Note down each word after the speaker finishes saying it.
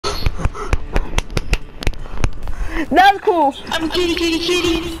That was cool. I'm a kitty, kitty,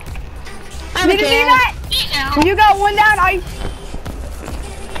 kitty. Did you see that? When you got one down, I...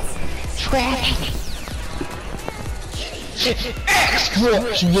 Trash.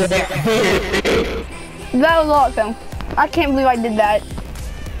 That was awesome. I can't believe I did that.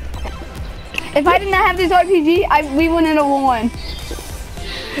 If I did not have this RPG, we wouldn't have won.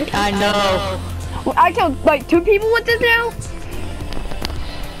 I know. I killed like 2 people with this now.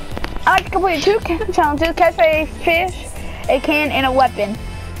 I completed 2 challenges: catch a fish, a can, and a weapon.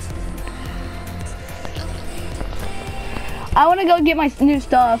 I want to go get my new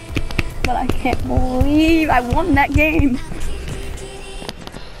stuff, but I can't believe I won that game.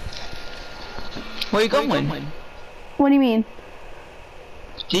 Where are you going? What do you mean?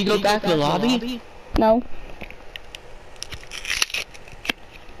 Do you go back to the lobby? No.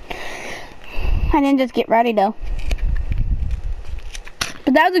 I didn't just get ready though.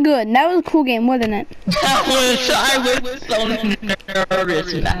 But that was that was a cool game, wasn't it? I was so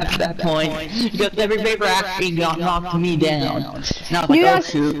nervous at that point because every paper actually knocked me down. Now like, oh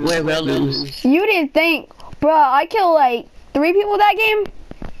shoot, we're gonna lose. You didn't think, bro? I killed like 3 people that game.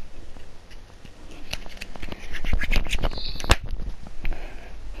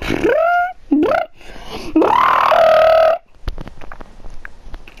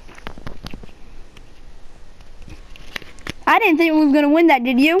 I didn't think we was gonna win that,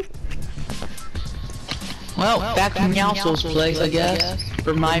 did you? Well, back to Meowso's place, I guess,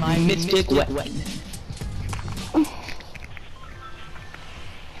 for my mystic weapon.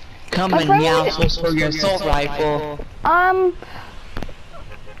 Come and Meowsos for your assault rifle.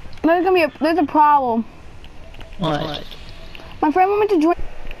 There's a problem. What? My friend wanted to join.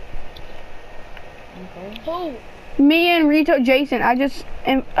 Who? Me and Rito Jason. I just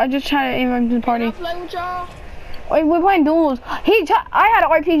tried to invite him to the party. Can I play with y'all? We're playing duels. I had an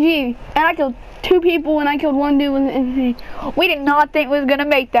RPG and I killed 2 people and I killed 1 dude with an RPG. We did not think we was gonna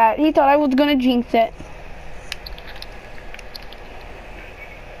make that. He thought I was gonna jinx it.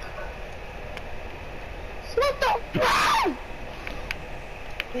 What the fuck?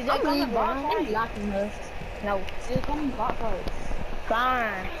 Is that gonna be locking her? No, she's gonna be bot first.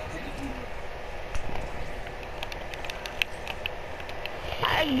 Fine.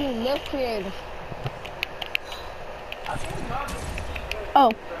 I do left creative.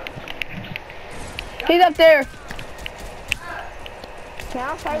 Oh. He's up there. Can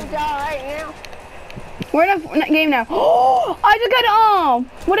I play with y'all right now? We're in a game now. Oh, I just got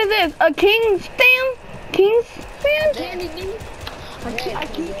what is this? A king stand? King's stand? I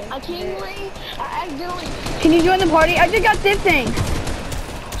accidentally. Can you join the party? I just got this thing.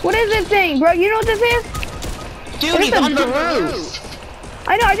 What is this thing, bro? You know what this is? Dude, he's on the roof.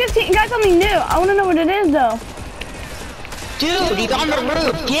 I know, I just got something new. I want to know what it is, though. Dude, he's on the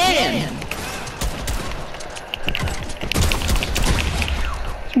roof. Get him.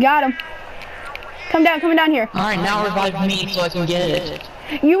 Got him. Come down here. Alright, now revive me so I can get it.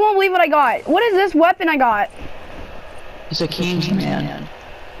 You won't believe what I got. What is this weapon I got? It's a king's man.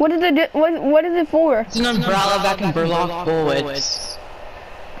 What is it? What is it for? It's an umbrella that can block bullets.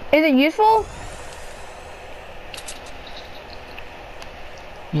 Is it useful?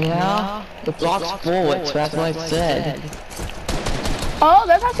 Yeah, it blocks bullets, that's what I said. Oh,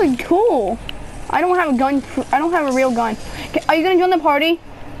 that's actually cool. I don't have a gun. I don't have a real gun. Are you gonna join the party?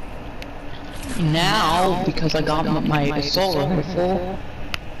 Now, because I got my assault rifle.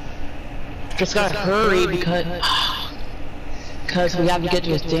 Just gotta hurry because we have to get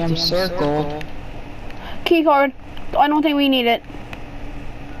to this damn circle. Key card. I don't think we need it.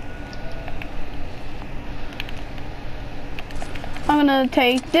 I'm gonna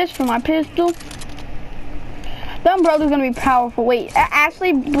take this for my pistol. The umbrella's gonna be powerful. Wait, it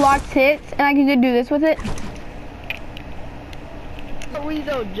actually blocks hits, and I can just do this with it.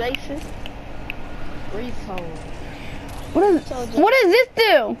 Rito Jason. What does this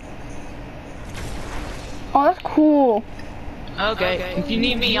do? Oh, that's cool. Okay, if you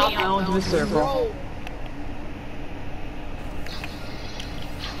need me, I'll go into the circle.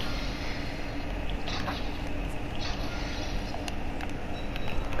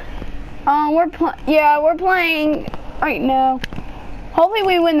 We're playing right now. Hopefully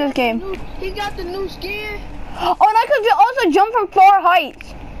we win this game. He got the new skin. Oh, and I could also jump from far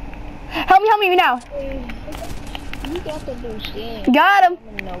heights. Help me now. You got the new skin. Got him.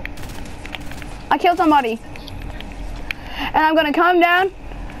 No. I killed somebody. And I'm gonna come down.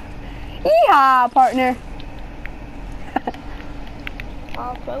 Yeehaw, partner.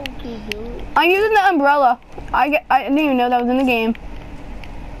 I'm using the umbrella. I didn't even know that was in the game.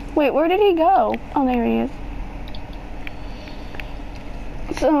 Wait, where did he go? Oh, there he is.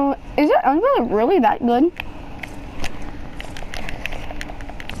 So, is that umbrella really that good?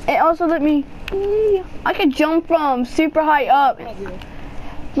 it also let me. I could jump from super high up.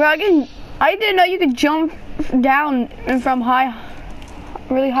 Bro, I didn't know you could jump down and from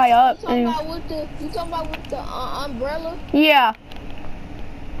really high up. You talking about with the umbrella? Yeah.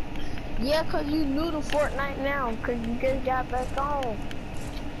 Yeah, cause you knew the Fortnite now, cause you just got back on.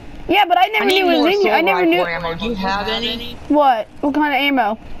 Yeah, but I never knew it was in here. I never knew. Ammo. Do you have any? What? What kind of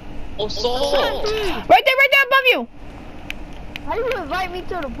ammo? Oh, soul. Right there above you. How you invite me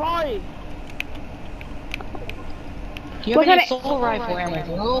to the party? Do you have any soul rifle ammo,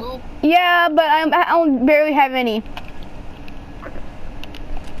 bro? Yeah, but I don't barely have any.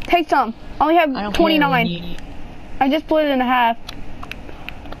 Take some. I only have 29. I just split it in half.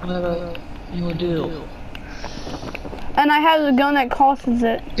 Whatever you will do. And I have a gun that costs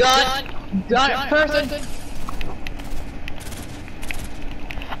it. Got it, person.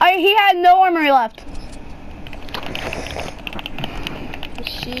 He had no armory left.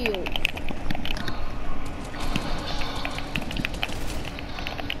 Shield.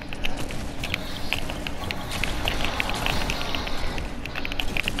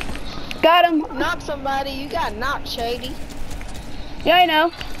 Got him. Knock somebody. You got knocked, Shady. Yeah, I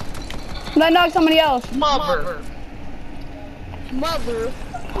know. But I knocked somebody else. Mother.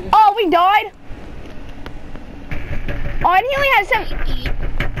 Oh, we died? Oh, and he only had 7.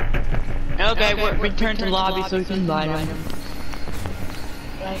 Okay, we're return to lobby so we can buy them.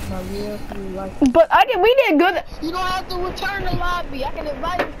 But we did good. You don't have to return to lobby. I can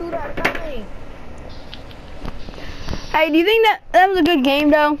invite you through that thing. Hey, do you think that was a good game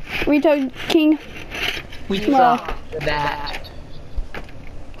though, Rito King? We thought that.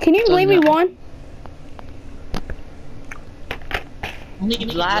 Can you believe we won? I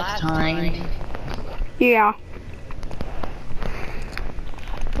think last time. Yeah.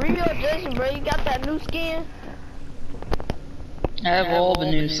 Real Jason, bro, you got that new skin? I have all the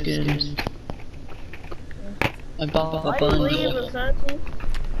new skins. I bought a bundle.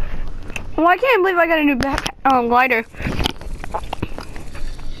 Well, I can't believe I got a new glider.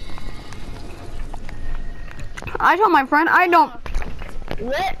 I told my friend I don't.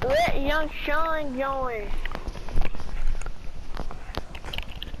 Let young Sean join.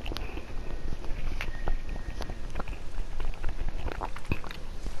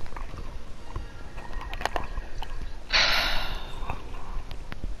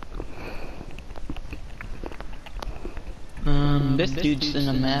 This dude's in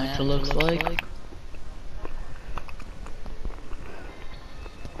a match, it looks like.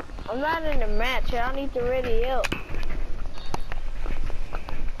 I'm not in a match, I need to ready up.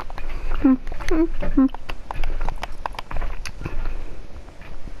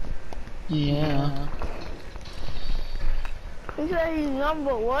 Yeah. He said he's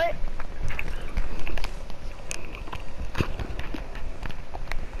number what?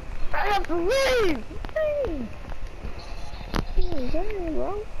 I have to leave! Dang,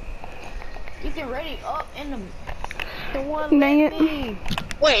 bro. You can ready up in the one. Dang it.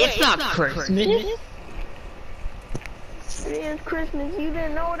 Wait, it's not Christmas. It is Christmas, you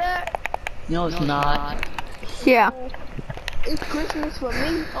didn't know that? No, it's not. Yeah. It's Christmas for me.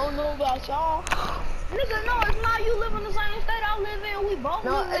 I don't know about y'all. Nigga, no, it's not. You live in the same state I live in. We both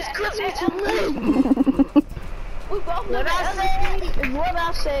live in. It's Christmas for me. We both live in. What I said is what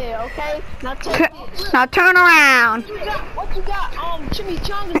I said, okay? Now take this. Now turn around. What you got?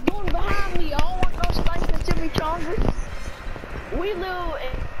 Chimichangas doing behind me. I don't want no spicy chimichangas. We live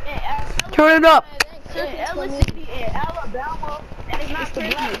in Turn it up. Ellis City in Alabama, and it's not the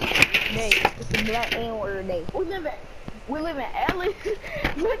black day. It's the black N-word day. We live in Ellis.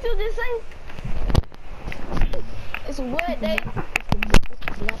 What you just say? It's a what day?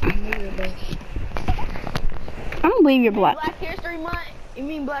 It's the black N-word day. I don't believe you're black. Black History Month? You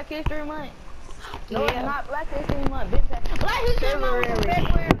mean Black History Month? No, it's not Black History Month. Black History Month is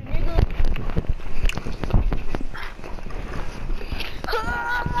February, nigga.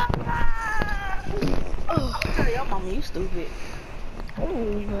 Your mama, you stupid.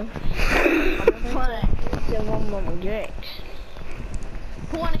 Ooh. Fine. Tell my mama Jack.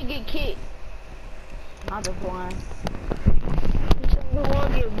 Who wanna get kicked? Not the one. Who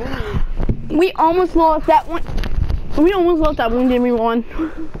wanna get bullied? We almost lost that one. We almost lost that one, didn't we, won? Where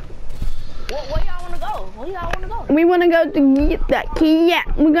y'all wanna go? Where y'all wanna go? We wanna go to get that key. Yeah,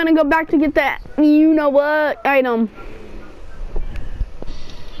 we're gonna go back to get that, you know what, item.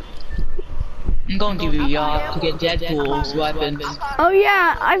 I'm going to give you y'all to get Deadpool's weapons. Oh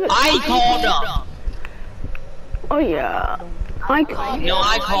yeah, I called them. Oh yeah. I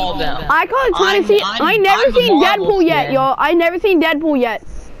called them. I called trying to see. I never seen Deadpool yet, y'all. I never seen Deadpool yet.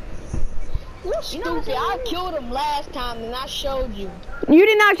 You're stupid. I killed him last time and I showed you. You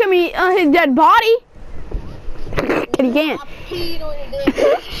did not show me his dead body. And he can't. I peed on your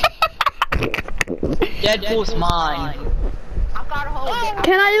dead. Deadpool's mine. I got a whole dead.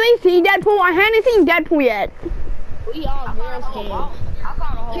 Can I at least see Deadpool? I haven't seen Deadpool yet. We all girls can. I got a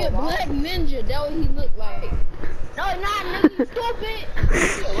whole Kid, Black Ninja, that what he looked like. No, not nigga, you stupid.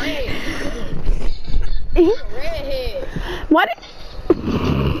 He's a redhead. What?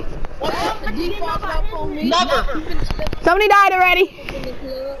 Never. Somebody died already.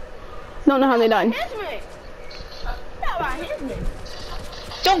 Don't know how they died.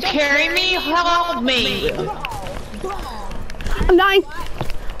 Don't carry me, help me. I'm dying.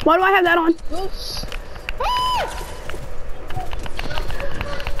 Why do I have that on?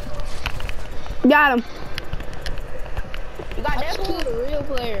 Got him. You got Deadpool, the real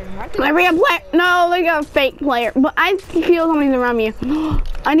player. My real player? No, like a fake player. But I feel something's around me.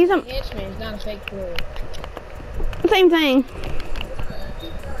 I need some. Henchman is not a fake player. Same thing.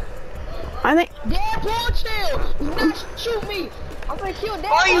 I think. Deadpool, chill. Do not shoot me. I'm gonna kill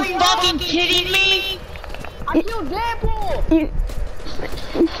Deadpool. Are you fucking kidding me? I killed Deadpool.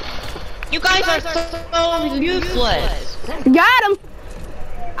 You guys are so useless. Got him.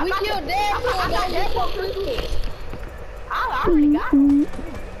 We killed Deadpool. I got Deadpool pistol. I already got him.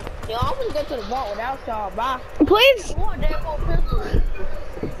 Yo, I'm gonna go to the vault without y'all. Bye. Please. I want Deadpool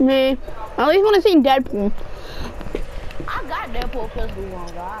pistol. Me. I at least want to see Deadpool. I got Deadpool pistol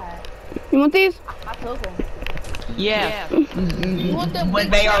on God. You want these? I took them. Yeah. You want them When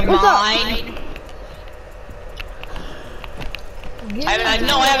they are What's up? mine. I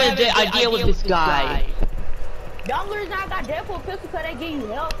know I have an idea with this guy. The only reason I got Deadpool pistol because they give you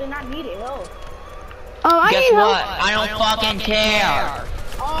health and I needed health. Oh, I Guess need what? help. I don't fucking care.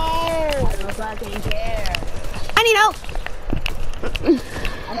 Oh, I don't fucking care. I need help.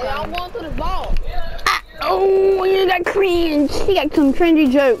 Okay, I'm going to the vault. Oh, you got cringe. You got some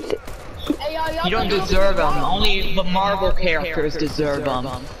cringy jokes. Hey, y'all You don't deserve them. Only the Marvel characters deserve them.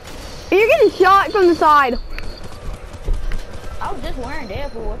 You're getting shot from the side. I was just wearing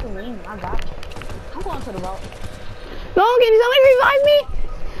Deadpool. What you mean? I got it. I'm going to the vault. No, can somebody revive me?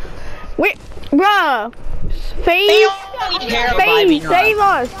 Wait, bruh. They Fers, only care about me. save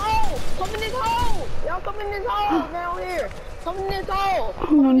us. Come in this hole. Y'all come in this hole down here. Come in this hole.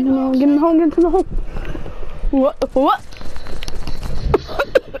 No, get in the hole, get into the hole. What?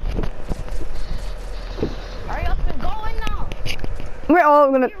 Hurry up and go in now. We're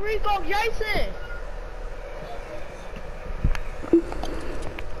all gonna. Get Rico Jason.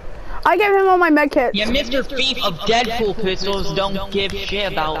 I gave him all my med kits. Yeah, Mr. Thief of Deadpool pistols don't give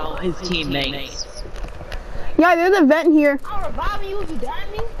shit about his teammates. Yeah, there's a vent here. I'm reviving you if you die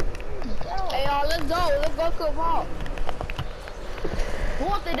me. Hey y'all, let's go. Let's go to the vault. Who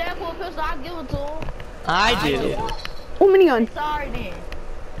wants the Deadpool pistol? I'll give it to him. I do. Oh, minigun. Sorry then.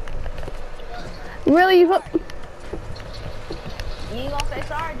 Really? You ain't gonna say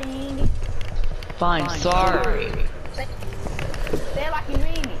sorry then, you ain't. Fine, sorry. Say it like you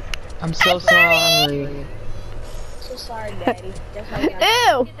mean it. I'm so sorry. So sorry, Daddy. That's how you Ew.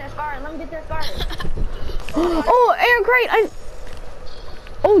 Let me get that scar. Let me get that scar. Oh, air crate.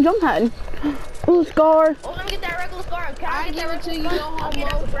 Oh, jump pad. Oh, scar. Oh, let me get that regular scar. Can I give it to you? I'll give it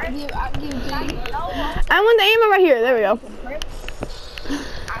to you. I want the ammo right here. There we go.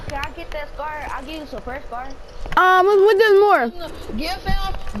 Can I get that scar? I'll give you some first scar. What does more? Give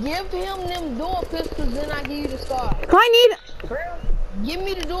him them dual pistols, then I give you the scar. I need. Give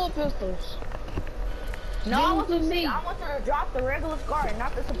me the dual pistols. No, I want to see. I want to drop the regular scar,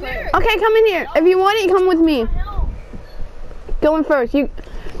 not the suppressor. Okay, come in here. If you want it, come with me. Going first.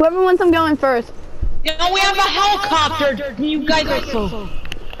 Whoever wants them going first. No, we have a helicopter. You guys are so.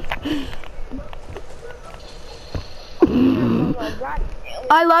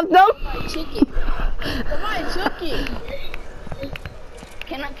 I love them. Somebody took it.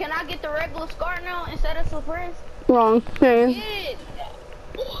 Can I get the regular scar now instead of suppress? Wrong. Okay. Yeah.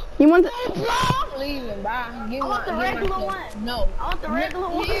 You want the? I'm leaving, bye. I want the regular one. No. I want the regular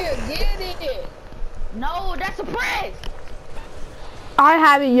one. Here, get it. No, that's suppress. I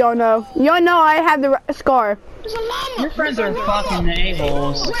have it, y'all know. Y'all know I have the scar. It's a llama. Your friends are fucking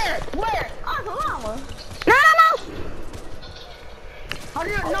a-holes. Where? Oh, it's a llama. No. Oh,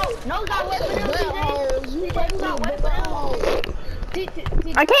 no, got wet for them.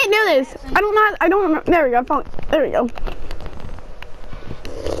 I can't do this. I don't remember. There we go. There we go.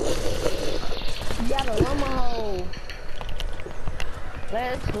 You got a llama hole.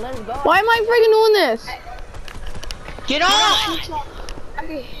 Let's go. Why am I freaking doing this? Get on!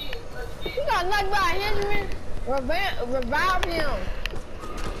 You got knocked by a henchman. Revive him.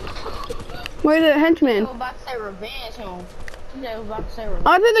 Where's the henchman? I was about to say revenge home. I was about to say revenge.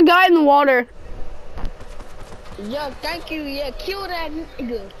 I think the guy in the water. Yo, thank you. Yeah, kill that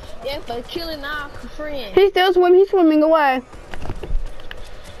nigga. Yeah, for killing our friend. He's still swimming. He's swimming away.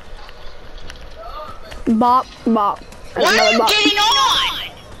 Bop, bop. What are you getting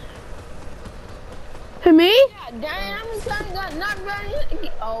on? To me? God damn, how many times got knocked ready?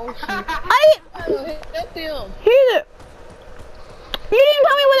 Oh, shit. Help him. He's a... You didn't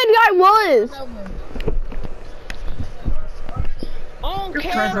tell me where the guy was. I don't Your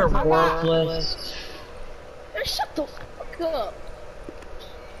care. friends are worthless. Hey, shut the fuck up.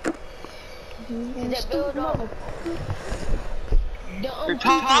 That build up. You're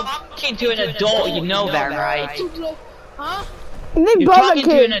talking to an adult, you know that, right? Huh? They You're both are talking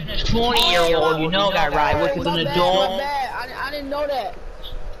to an kids. 20-year-old, you know that, right? Which is an My adult. bad. I didn't know that.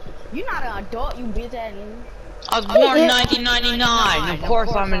 You're not an adult, you bitch ass nigga. I was born in 1999. Of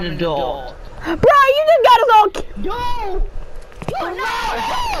course I'm an adult. Bro, you just got us all... Yo! No!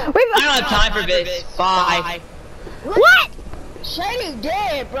 I don't have time for this. Bye. What? Shady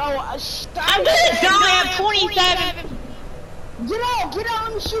dead, bro. I'm gonna die. I'm 27. Get out,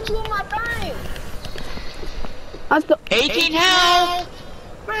 let me shoot you with my thing. Let's go. 18 health.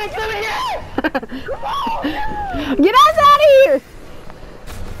 Man, come here. Come on. Get us out of here.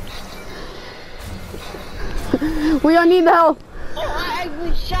 We don't need the help. Oh, I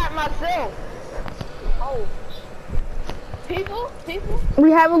actually shot myself. Oh. People?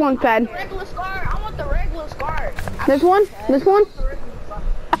 We have a launch pad. Regular scar. I want the regular scar. This one? This one?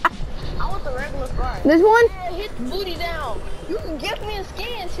 I want the regular scar. This one? Yeah, hit the booty down. You can give me a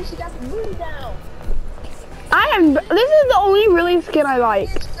skin since you got the booty down. This is the only really skin I like.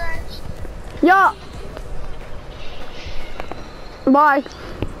 Yeah. Bye.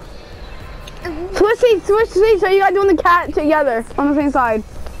 Switch seats, so you guys doing the cat together on the same side.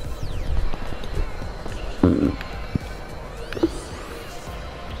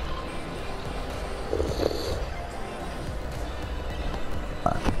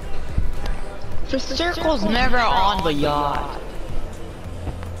 The circle's never on the yacht.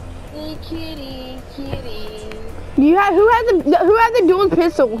 Hey, kitty. You have who has the dual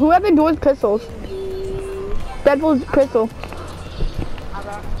pistol? Who has the dual pistols? Deadpool's pistol.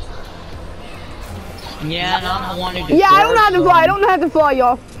 Yeah, and I'm the one who Yeah, I don't know how to fly. I don't know how to fly,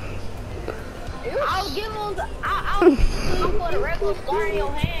 y'all. I'll give him put a regular scar in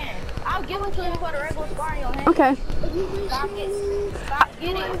your hand. I'll give him to you for the regular scar in your hand. Okay. Stop it. Stop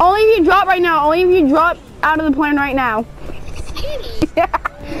getting. Only if you drop right now. Only if you drop out of the plane right now.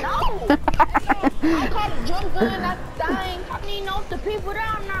 No. I caught a jump gun. That's dying. I need to know if the people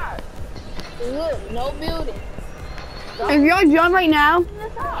down there. Look, no building. If y'all jump right now,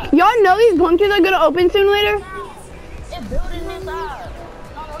 y'all know these bunkers are gonna open soon later. It's building this out. I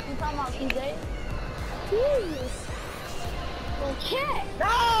don't know what you're talking about, TJ. Okay.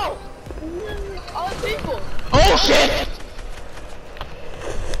 No! All the people. Oh shit!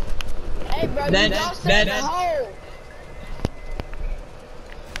 Hey, bro, you don't stay in the hole.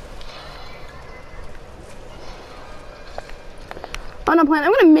 On a plane,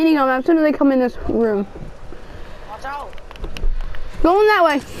 I'm gonna mini them as soon as they come in this room. Watch out. Going that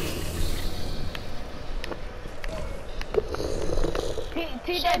way.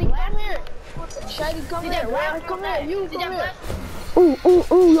 TJ, come here. Shady, come here. Come here. You come here. Ooh,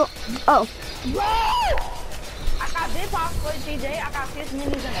 yo. Oh. I got this off for TJ. I got 6 minis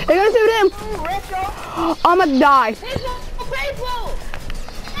in the They're gonna shoot him. I'm gonna die. This is people. Hey, woo!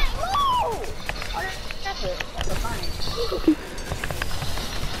 That's a funny.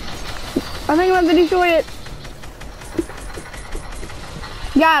 I think I'm gonna destroy it.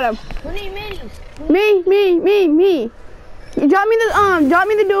 Got him. Who need minis? Me. You drop me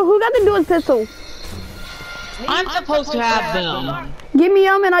the dual. Who got the dual pistol? I'm supposed to have them. Give me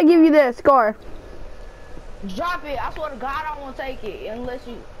them and I'll give you this scar. Drop it. I swear to God, I won't take it unless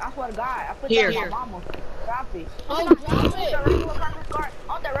you. I swear to God, I put Here. that on my mama. Drop it. Oh, drop it.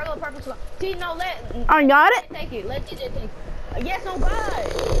 On that regular purpose scar. See, no, I got it. Take it. Let TJ take it. Yes, on God.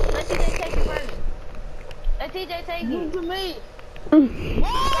 Let TJ take it first. Let TJ take it. To me.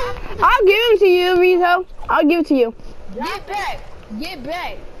 I'll give him to you, Rizo. I'll give it to you. Get back. Get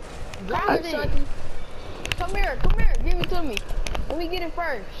back. Drop it, Chucky. Come here. Give it to me. Let me get it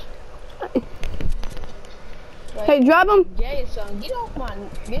first. Hey, drop him. Jay, son, get off my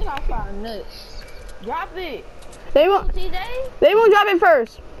nuts. Drop it. They won't drop it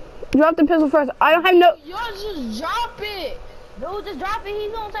first. Drop the pistol first. I don't have no. Y'all just drop it. Dude, just drop it.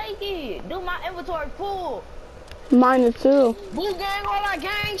 He's gonna take it. Dude, my inventory full. Mine is too. Boo gang, all our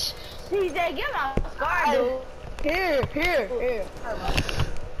gangs. TJ, get my scar, dude. Here.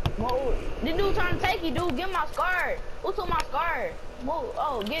 Move. This dude trying to take you, dude. Get my scar. Who took my scar? Whoa,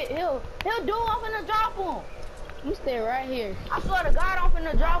 oh, he'll do. I'm finna drop him. You stay right here. I swear to God, I'm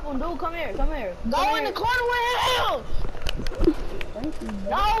finna drop him, dude. Come here. Go in the corner with him.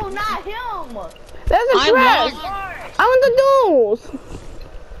 No, not him. That's a threat. I want the duels.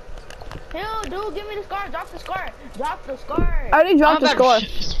 Hell, dude, give me the scar. Drop the scar. I already dropped the scar.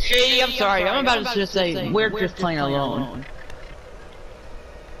 Shady, I'm sorry. I'm about to just say, we're just playing alone.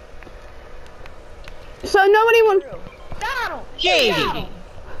 So nobody won. Shady.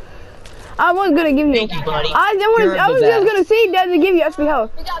 I was gonna give you. Thank you, buddy. I was just gonna say that to give you SP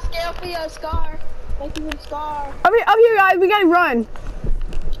health. We got scared for your scar. Thank you for the scar. Up here, guys. We gotta run.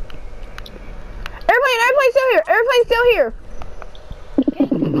 Airplane's still here.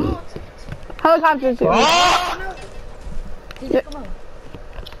 Helicopter's here. DJ, come on.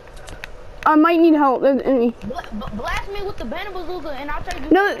 I might need help. There's any. Blast me with the banner bazooka and I'll try to do.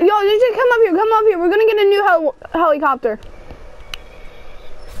 No, yo, just come up here. We're gonna get a new helicopter.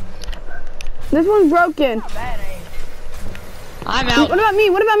 This one's broken. Not bad, I'm out. What about me?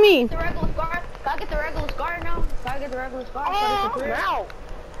 The regular scar. Gotta get the regular scar now.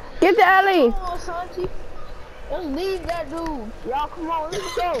 Get the alley. Come on, Santi. Let's leave that dude. Y'all, come on,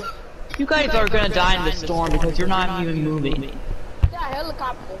 let's go. You guys are gonna die in the storm because you're not even moving. That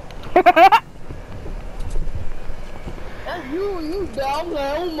helicopter. That's you dumb.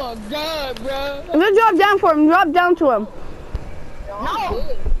 Oh my God, bro. Let's drop down for him. Drop down to him.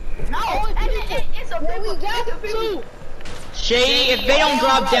 No, it's a big one. Shady, if they don't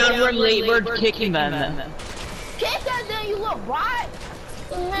drop down, we're late. We're kicking them. Kick that then, you little bot.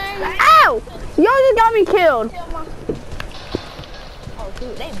 Ow! Y'all just got me killed. Oh,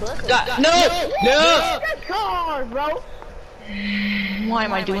 dude, they busted. No! That's cars, bro. Why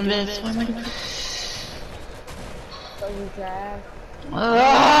am I doing this?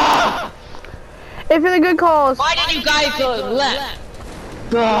 If it's a good cause. Why did you guys go left?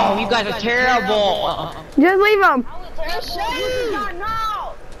 Oh, you guys are terrible. Just leave them.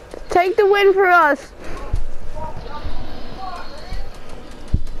 Take the win for us.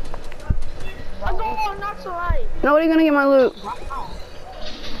 Nobody's gonna get my loot.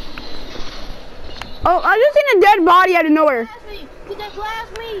 Oh, I just seen a dead body out of nowhere.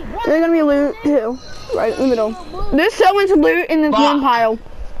 There's gonna be loot too, right in the middle. There's so much loot in this one pile.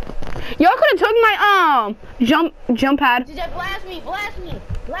 Y'all could have took my jump pad. DJ, blast me!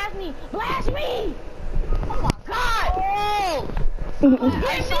 Oh my God!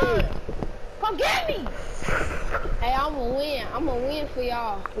 Come get me! Hey, I'm gonna win for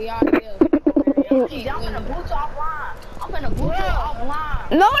y'all. I'm gonna boot you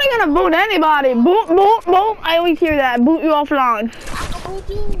offline. Nobody gonna boot anybody. Boot. I always hear that. Boot you offline. I can boot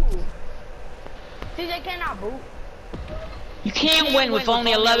you. DJ cannot boot. You can't win with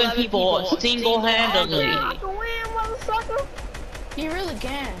only 11 people single-handedly. I can win, motherfucker. You really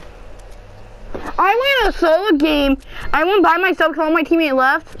can. I win a solo game. I went by myself because all my teammates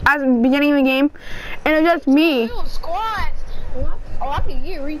left at the beginning of the game, and it was just me. Squads. Oh, I can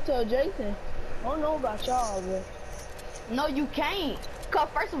get retail Jason. I don't know about y'all, but no, you can't. Cause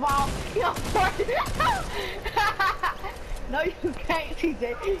first of all, you know, no, you can't,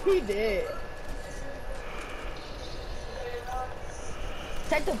 TJ. He did.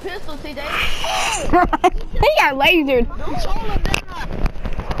 Take the pistol, TJ. He got lasered.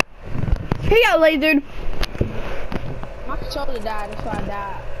 He got lasered. My controller died, that's why I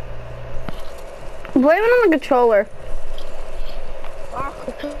died. Blame it on the controller. My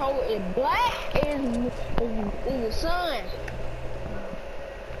controller is black and is the sun.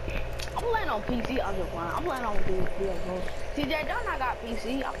 I'm playing on PC, I'm just playing. I'm playing on PC. TJ, don't I got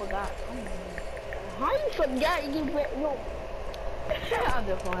PC? I forgot. How you forgot you play? No. I'm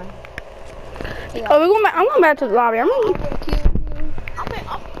just playing. Yeah. Oh, I'm going back to the lobby. I'm gonna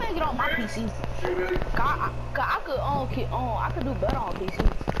get on my PC. I could do better on PC.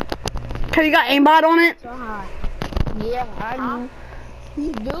 Cause you got aimbot on it? Yeah, I do.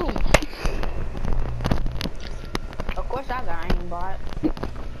 You do. Of course I got aimbot.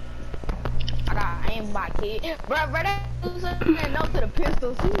 I got aimbot, kid. Bruh, that said no to the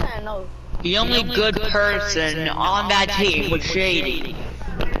pistols. He said no. The only good person on that team was Shady.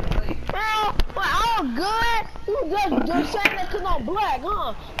 Bro, I'm good. You just saying that cause I'm black,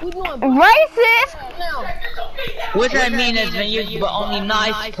 huh? You doing racist? What I mean is that you're the only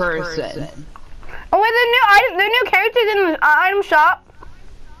nice person. Oh wait, the new characters in the item shop.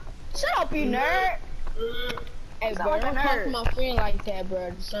 Shut up, you nerd. Hey, bro, don't talk to my friend like that,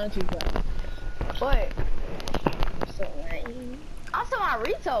 bro. The son too, bro. What? I'm talking about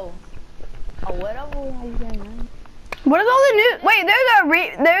Rito. Or whatever. How you saying, man? What is all the new? Wait,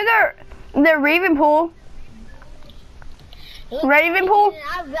 there's a The Ravenpool. Ravenpool?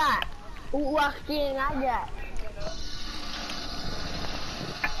 I got. Walked in, I got.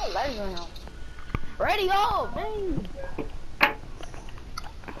 Oh, let's go. Ready, go, dang.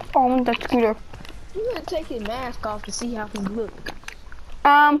 Oh, I want that scooter. You gonna take his mask off to see how he look.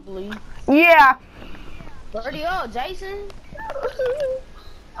 Yeah. Ready, go, Jason.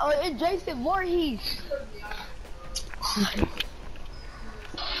 Oh, it's Jason Voorhees.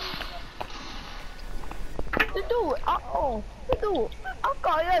 The dude, the dude. I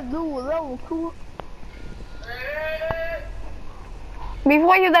thought that dude was level cool.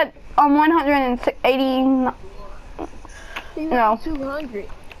 Before you that 180. No. 200.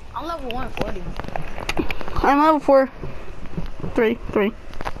 I'm level 140. I'm level 4. 3.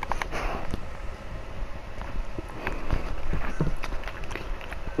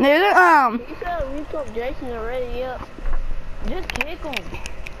 There's a You said we took Jason already up. Just kick him.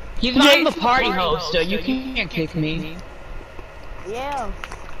 I'm the party host, so you can't kick me. Yeah.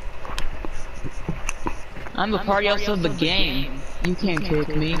 I'm the party host of the game. You can't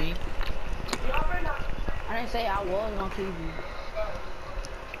kick me. I didn't say I was on TV.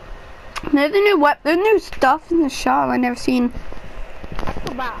 There's there's new stuff in the shop I never seen.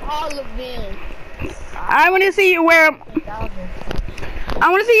 Talk about all of them. I want to see you wear. I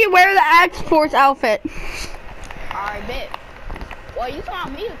want to see you wear the X-Force outfit. Alright, bet. Well, you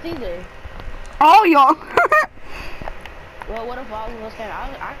found me with either. Oh, y'all. Well, what if I was saying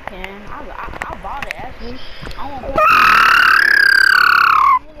I can? I bought it actually. I want to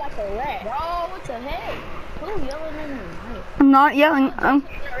look like a rat. Bro, what the heck? Who's yelling at me? I'm not yelling.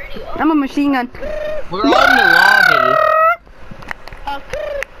 I'm a machine gun. We're all in the lobby.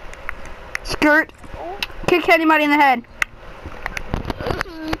 Skirt. Kick anybody in the head.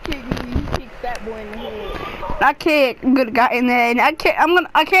 You kick that boy in the head. I kick good guy in the head. I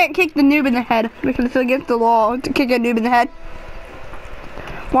can't kick the noob in the head because it's against the law to kick a noob in the head.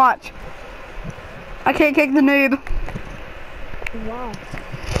 Watch. I can't kick the noob. Wow.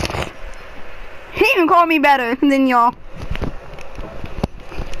 He even called me better than y'all.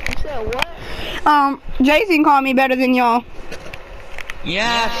 You said what? Jason called me better than y'all.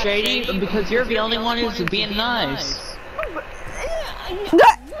 Yeah, Shady, because you're the only one who's being nice.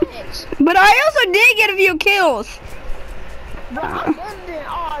 But I also did get a few kills. But I'm better than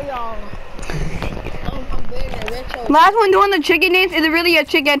all y'all. I'm better than Retro. Last one doing the chicken dance is really a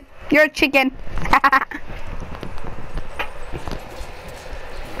chicken. You're a chicken.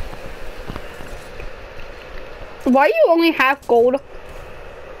 Why you only half gold?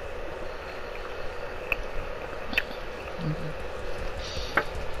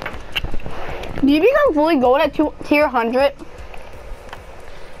 Do you become fully gold at tier 100?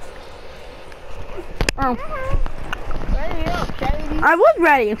 Oh. Ready up, Shady. I was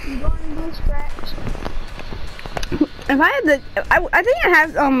ready. You going to do scratch? If I had the, I think I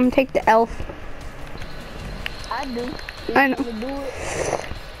have take the elf. I do. I know. Do it.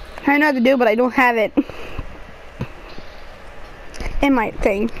 I know how to do, but I don't have it in my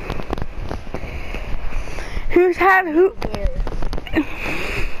thing. Who?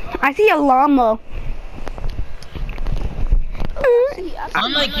 I see a llama.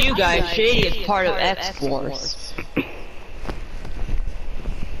 Unlike you guys, Shady is part of X-Force.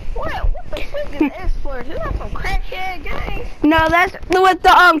 What the frick is X-Force? Is that some crackhead gang? No, that's what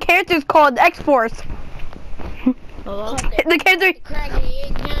the character's called, X-Force. The character.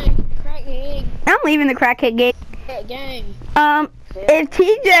 Crackhead gang. Crackhead I'm leaving the crackhead game. gang. If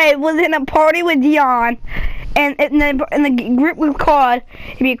TJ was in a party with Dion, and the group was called,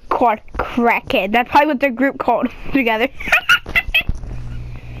 it'd be called Crackhead. That's probably what their group called together.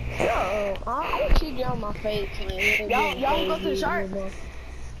 Yo, I want TJ on my face, man. Y'all go to the shark?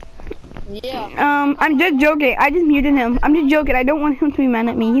 Yeah. I'm just joking. I just muted him. I'm just joking. I don't want him to be mad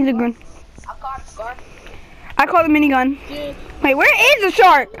at me. He's a good. I caught the scarf. I call the minigun. Yeah. Wait, where is the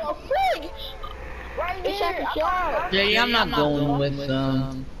shark? Oh, frig! Right there. Shady, I'm not going with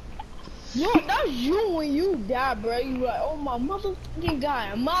Yeah, that's you when you die, bro. You like, oh my motherfucking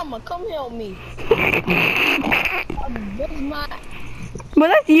God, mama, come help me. That's my. Well,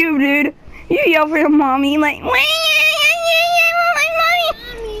 that's you, dude. You yell for your mommy like. Mommy,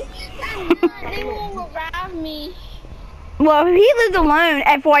 they won't revive me. Well, he lives alone,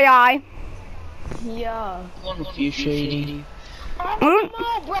 FYI. Yeah. one with you, Shady. Oh,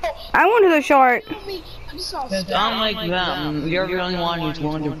 bro. I went to the shark. I'm like them. You're the only one who's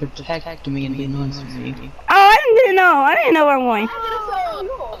willing to protect me and be nice to me. Oh, I didn't know. I didn't know where I'm going.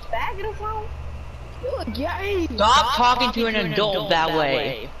 Stop talking to an adult that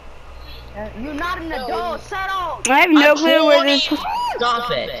way. You're not an adult. Shut up. I have no clue where this.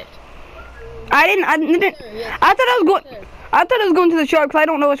 Stop it. I didn't. I thought I was going to the shark because I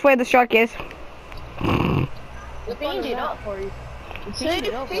don't know which way the shark is. We cleaned it up for you. See, he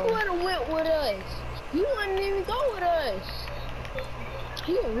would have went with us. You wouldn't even go with us.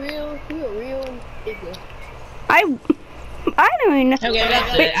 He a real nigga. I don't even know. Okay,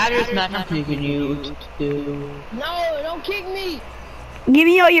 that's it. I just not kicking you. No, don't kick me. Give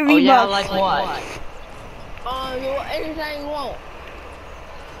me all your V-Bucks. Oh yeah, like what? Anything you want.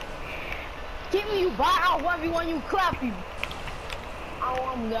 Kick me, you buy out everyone you clap you. I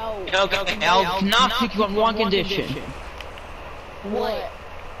want to go. Okay, I'll not kick you on one condition. What?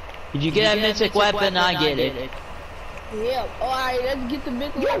 Did you get a mythic weapon? I get it. Yeah. Alright, let's get the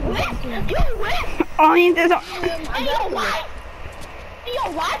mythic weapon. You win. Oh, you this. And your wife?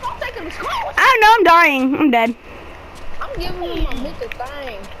 I'm taking the score. I don't know. I'm dying. I'm dead. I'm giving him my mythic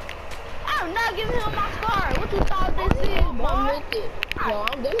thing. I'm not giving him my scar. What you thought this is, my mythic? No,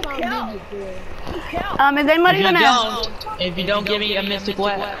 that's not mythic. Is anybody gonna? If you don't give me a mystic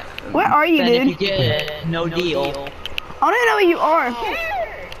weapon, Where are you, then dude? if you get it, no deal. I don't even know where you are.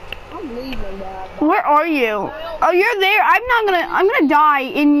 I'm leaving, Dad. Where are you? Oh, you're there. I'm gonna die,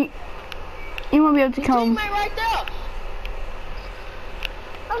 and you won't be able to come. Teammate right there.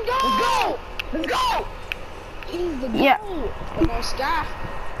 Let's go. He's the goal. Yeah. Come on, Sky.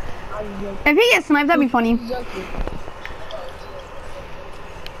 If he gets sniped, that'd be funny.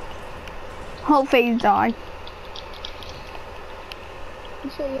 Whole phase die. You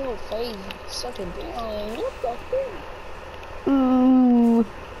say your whole phase sucking down. What the fuck? Ooh.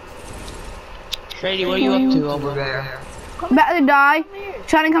 Shady, what are you up to over there? About to die.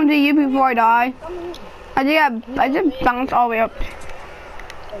 Trying to come to you before I die. I just bounced all the way up.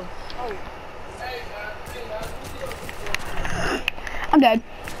 I'm dead.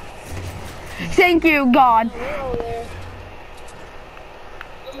 Thank you, God.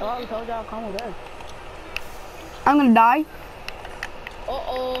 I told y'all come with us. I'm gonna die.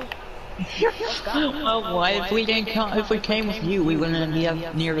 Uh-oh. Well, why if we didn't come, if we came with you, we wouldn't be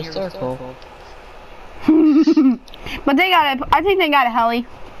up near the circle. But they got it. I think they got a heli.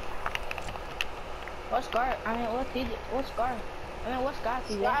 What scar? I mean, what scar? I mean, what scar?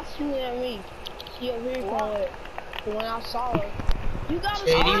 Scar shooting at me. She over here from when I saw her. You got a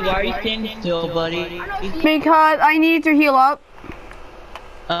Shady, why are you standing still, buddy? Because I need to heal up.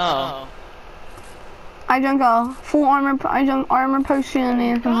 Oh. I drank a full armor. I drank armor potion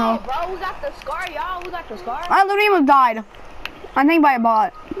and some health. Bro, we got the scar, y'all. We got the scar. I literally almost died. I think by a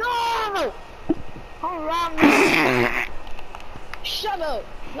bot. No! Don't rob me. Shut up.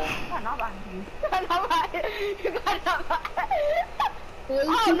 No, not by you. Not by you. Not by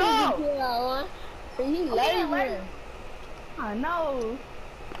Oh no! He lazy. I know.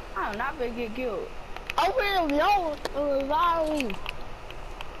 I'm not gonna get killed. Open him, yo. Revive.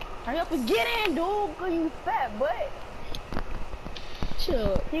 Hurry up and get in, dude. Cause you fat butt.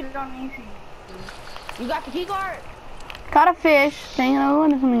 Sure. You don't need to. You got the key card? Got a fish. Dang it, I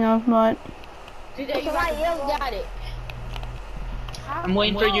wanted something else, but. Somebody else got it. I'm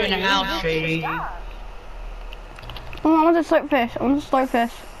waiting for you in the house, Shady. Oh, I want the slurp fish. I want the slurp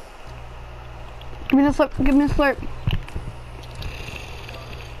fish. Give me the slurp. Give me the slurp.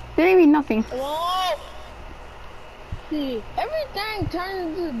 There ain't even nothing. Whoa! See, everything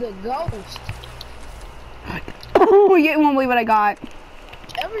turned into the ghost. Oh, you won't believe what I got.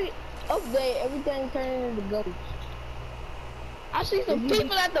 Every update, everything turned into the ghost. I see some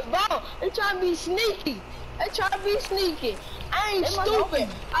people at the bottom. They trying to be sneaky. They trying to be sneaky. I ain't stupid.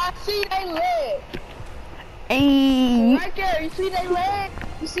 I see they leg. Hey. Right there, you see they leg?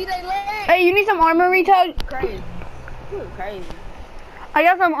 You see they leg? Hey, you need some armor, retard? Crazy. You're crazy. I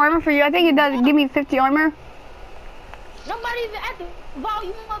got some armor for you. I think it does give me 50 armor. Nobody even at the ball.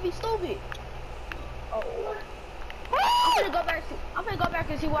 You must be stupid. Oh. I'm gonna go back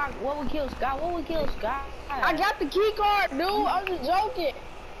and see what would kill Scott. What would kill Scott? I got the key card, dude. I'm just joking.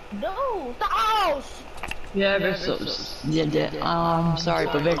 Dude, stop. Yeah, they're so dead. I'm sorry,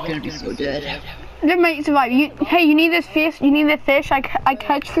 but they're gonna be so dead. They might survive. Hey, you need this fish? You need this fish I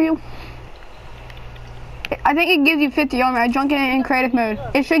catch for you? I think it gives you 50 armor. I drunk it in creative mode.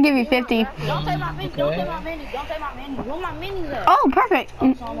 It should give you 50. Don't take my minis. Don't take my minis. Don't take my minis. Where my minis at? Oh, perfect.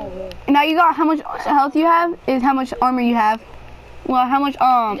 Now you got how much health you have is how much armor you have. Well, how much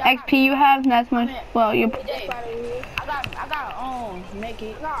XP you have, and that's much. Well, you. I got make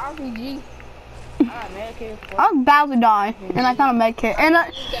it. I got RPG. I got med kit. I was about to die, and I found a med kit. And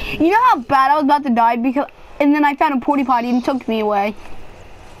you know how bad I was about to die and then I found a porta potty and it took me away.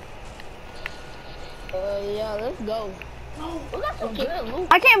 Yeah, let's go. We got some good loot.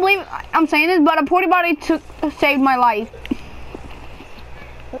 I can't believe I'm saying this, but a porta potty saved my life.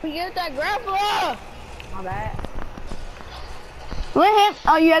 Let me get that grappler. My bad. Let him.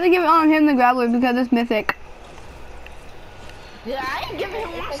 Oh, you have to give it on him the grappler because it's mythic. Yeah, I ain't giving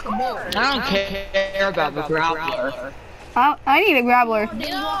him my score. I don't care about the grappler. I need a grappler. You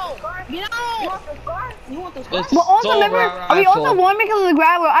know. You want the scar? You want the scar? It's But also, so remember, we also won because of the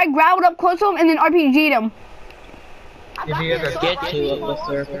grappler. I grappled up close to him and then RPG'd him. If you ever get to the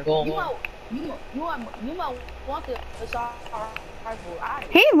circle. You might want the assault rifle.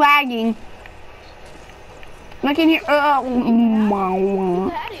 He's lagging. I can hear. You had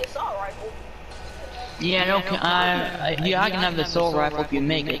the assault rifle. Yeah, no, I can have the assault rifle if you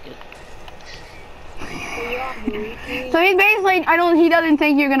make it. So he's basically, he doesn't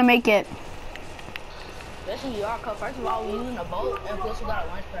think you're gonna make it. Yes, you are, cause first of all, we're using a boat, and plus we got a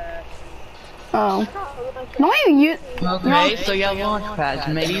launch pad. Oh. No, you. Okay, so you have launch pads.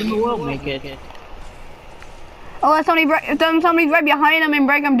 Maybe you will make it. Oh, if somebody's right behind him and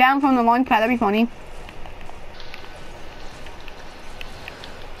break him down from the launch pad, that'd be funny.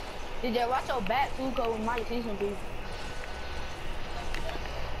 Did you watch your back too, cause we might see some people.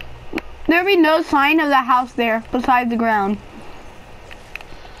 There'll be no sign of the house there besides the ground.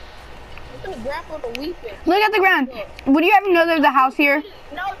 Look at the grapple of the weeping. Look at the ground. Would you ever know there's a house here?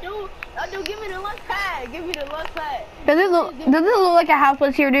 No, dude, give me the lunch pad. Give me the lunch pad. Does it look like a house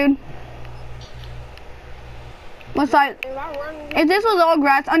was here, dude? What side? If this was all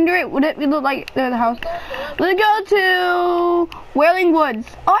grass under it, would it look like there's a house? Let's go to Wailing Woods.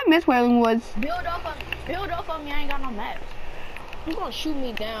 Oh, I miss Wailing Woods. Build up on me. I ain't got no maps. You gonna shoot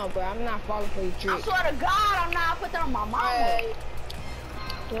me down, bro. I'm not falling for your trick. I swear to God, I'm not. I put that on my mama.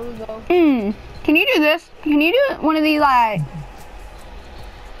 Here we go. Can you do this? Can you do one of these like?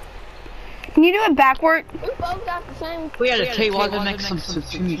 Can you do it backward? We both got the same. We had to tell you what to make some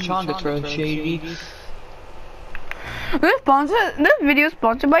chimichanga throw, Shady. This video is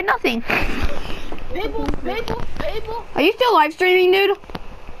sponsored by nothing. People. Are you still live streaming, dude?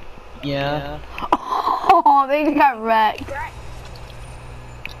 Yeah. Oh, they just got wrecked.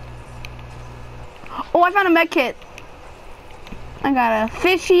 Oh, I found a med kit. I got a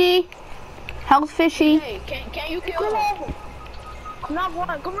fishy, health fishy. Hey, can you kill him? Not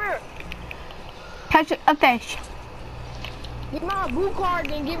one. Come here. Catch a fish. Get my blue card,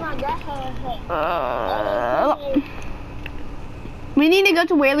 then get my gas. We need to go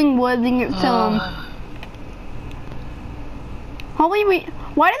to Wailing Woods and get some. Hopefully we.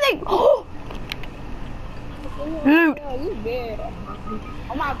 Why did they? Oh, dude.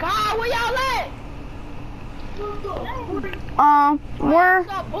 Oh my God, where y'all at? We're.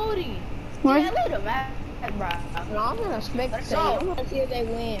 Yeah, look at the map, bro. No, I'm gonna spectate. I'm gonna see if they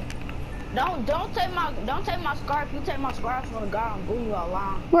win. Don't take my scarf. You take my scarf from the guy on blue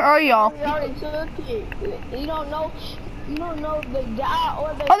along. Where are y'all? We already took it. You don't know the guy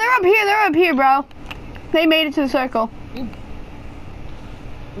or the. Oh, they're up here. They're up here, bro. They made it to the circle.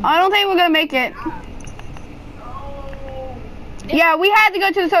 I don't think we're gonna make it. Yeah, we had to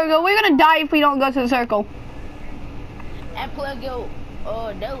go to the circle. We're gonna die if we don't go to the circle. And plug your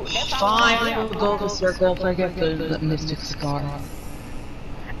Fine, we'll go to the circle if I get the mystic scar.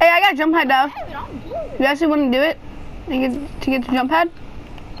 Hey, I got a jump pad though. You actually want to do it? To get the jump pad?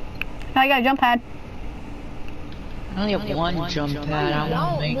 I got a jump pad. I only have one jump pad. I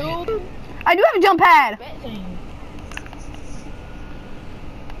want to make it. I do have a jump pad.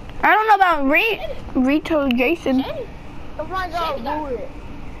 I don't know about Rito Jason. Somebody got do it.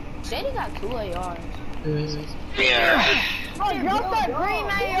 Shady got 2 ARs. Yeah. Oh, drop that green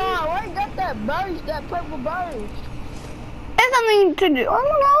AR. Where you got that burst, that purple burst? It's something to do. I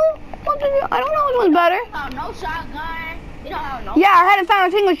don't know what to do. I don't know which one's better. Oh, no shotgun. You don't have no. Yeah, I hadn't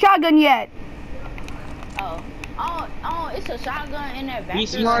found a single shotgun yet. Oh, it's a shotgun in that back. Be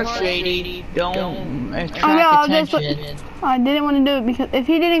smart, Shady. Don't attract attention. I didn't want to do it because if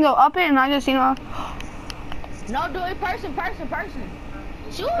he didn't go up it and I just, No, do it person.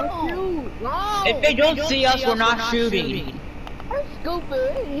 Shoot him. No. If they don't see us, we're not shooting. That's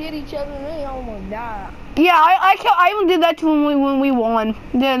stupid. They hit each other and they almost died. Yeah, I even did that to him when we won,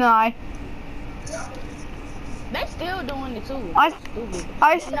 didn't I? They still doing it too. Leave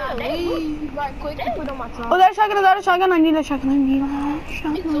right quick and put on my tongue. Oh, that shotgun, is that a shotgun? I need a shotgun.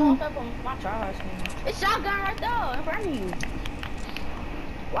 It's shotgun right there in front of you.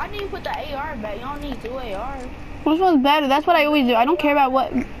 Why did you put the AR back? You don't need 2 ARs. Which one's better? That's what I always do. I don't care about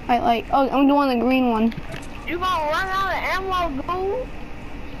what I like. Oh, I'm doing the green one. You gonna run out of ammo, dude?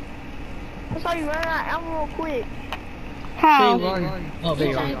 That's how you run out of ammo real quick. How? Oh, there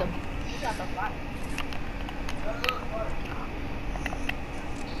you are.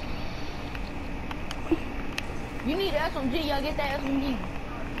 You need SMG, y'all get that SMG.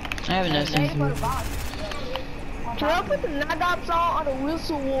 I have no sense of Can I put the knockout song on the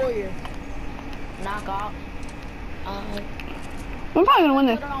Whistle Warrior? Knockout. I'm probably gonna win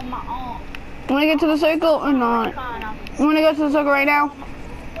this. Put it on my arm. Wanna get to the circle or not? You wanna go to the circle right now?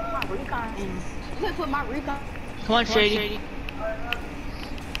 My recon in. You can put my recon. Come on, Shady.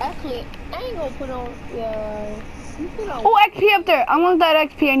 Actually, I ain't gonna put on. You put on. Oh, XP up there. I want that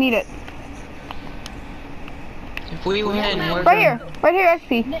XP. I need it. If we win, we're Right here. Right here,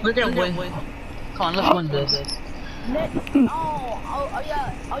 XP. We're gonna win. Come on, let's win this. Oh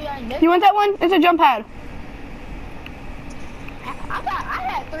yeah. You want that one? It's a jump pad. I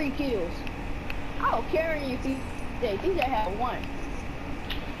had 3 kills. I don't care if DJ had 1.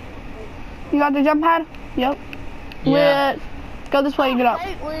 You got the jump pad? Yep. Yeah. Let's go this way and get up.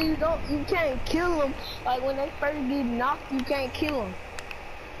 When you can't kill them. Like when they first get knocked, you can't kill them.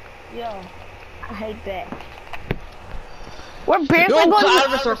 Yo, I hate that. We're barely Yo, going out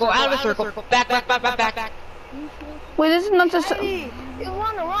of the circle, out of the circle. Back. Wait, this is not the Hey, you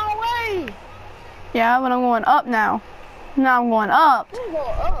went the wrong way. Yeah, but I'm going up now. Now I'm going up. You go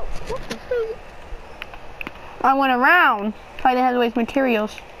up. What the fuck? I went around. I didn't have to waste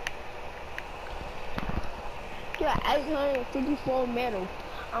materials. You got 854 metal.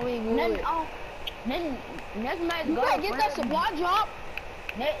 I mean, next match go to get that supply drop.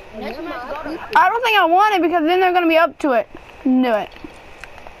 Next match go to. I don't think I want it because then they're gonna be up to it. Do it.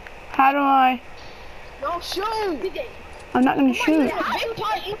 How do I? Don't shoot. I'm not gonna shoot.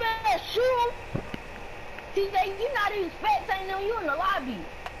 You better shoot. TJ, you not even spectating on you in the lobby.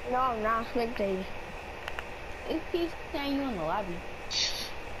 No, I'm not spectating. He's saying you in the lobby.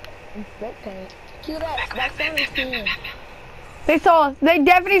 I'm spectating. Kill that 17. They saw us. They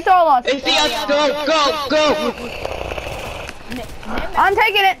definitely saw us. They see us. Go. I'm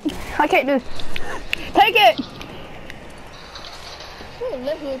taking it. I can't do this. Take it.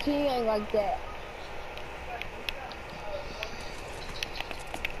 Look at your ain't like that.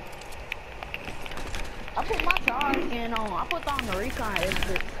 I put my charge in on. I put on the recon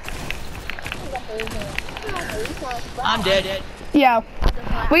exit. I'm dead. Yeah.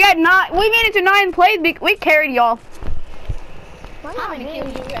 We got 9. We made it to 9 plays. We carried y'all. How many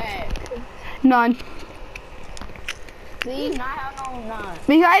kills you had? None. See, not have no none.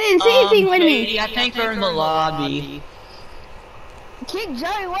 Because I didn't see anything with me. Shady, I think they're in the lobby. Kick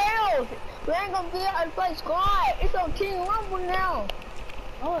Jerry Wells. We ain't gonna be able to play squad. It's on King Rumble now.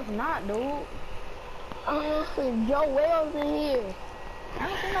 No, it's not, dude. I don't see Joe Wells in here. I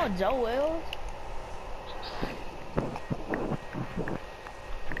don't see no Joe Wells.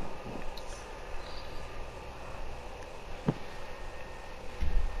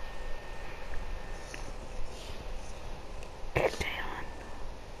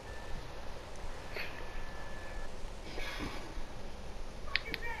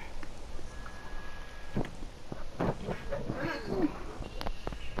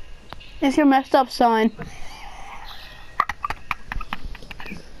 It's your messed up sign.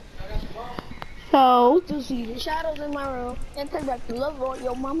 So, To see the shadows in my room and take back the love what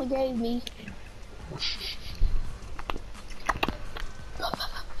your mama gave me.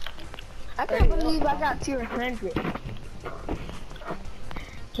 I can't believe I got tier 100.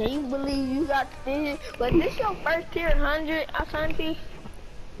 Can you believe you got this? But this your first tier 100, Asante?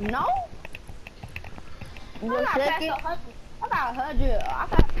 No? Your second? I got 100. I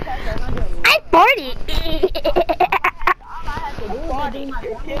got past 100. I'm 40. All I have to do is do my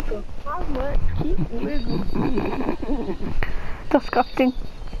ticker. How much? Keep wiggling. Disgusting.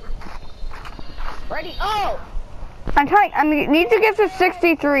 Ready? Oh! I need to get to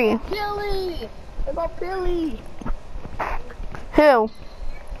 63. Billy! I got Billy. Who?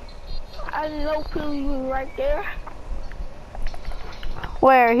 I know Billy was right there.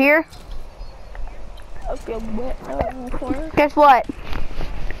 Where? Here? Up your butt in the corner. Guess what?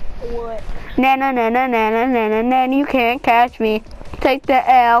 What? Na na na na na na na na na. You can't catch me. Take the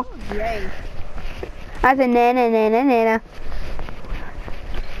L. Yay. I said na na na na na na.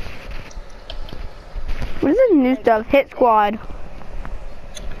 What is this new stuff? Hit squad.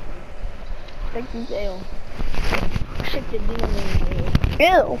 Take this L. Shake the demon.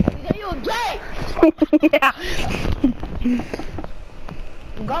 Ew. You're gay! Yeah.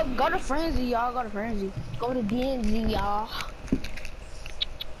 Go to Frenzy, y'all. Go to Frenzy. Go to DNZ, y'all.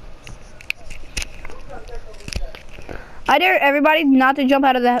 I dare everybody not to jump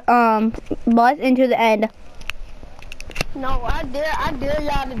out of the bus into the end. No, I dare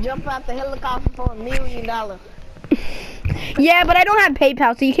y'all to jump out the helicopter for $1 million. Yeah, but I don't have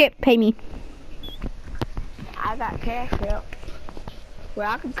PayPal, so you can't pay me. I got cash out. Where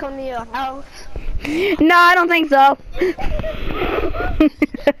I could come to your house. No, I don't think so.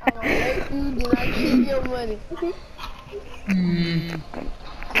 money.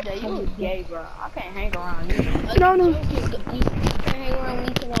 You gay, bro. I can't hang around you. No. You can't hang around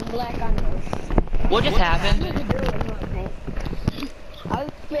me till I'm black, I know. What just happened? I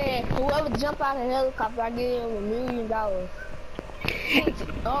said, whoever jump out of the helicopter, I give him $1 million.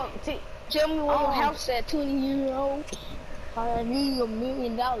 Tell me what your house at 20 years old. I need $1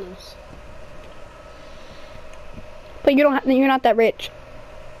 million. But you don't. You're not that rich.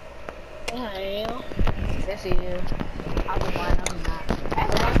 I am. Yes, he is. I'm lying. I'm not.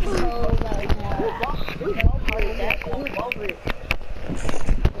 We both heard it.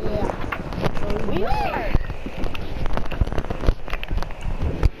 Yeah. We are.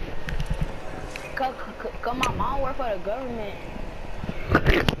 Cause my mom work for the government.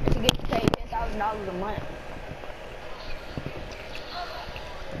 She gets paid $10,000 a month.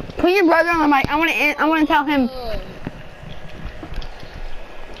 Put your brother on the mic. I want to tell him.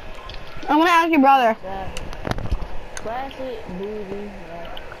 I want to ask your brother. Classic boozy.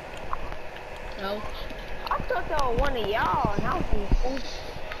 No. I thought that was one of y'all, and I was confused.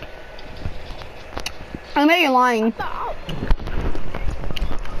 I know you're lying.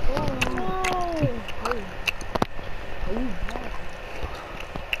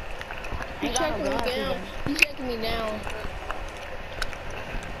 You checking me down. You checking me down.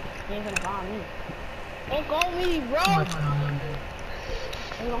 You ain't gonna bomb me. Don't call me, bro.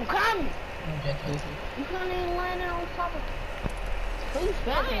 You gonna come? You can't even land on top of. Please, I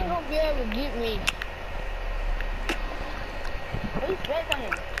ain't gonna be able to get me. Please bet on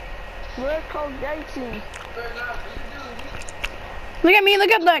him. Where's Coach Jason? Look at me.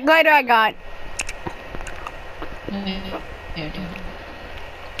 Look at the glider I got.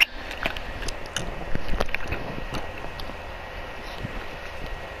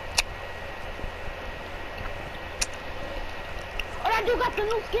 Oh, you got the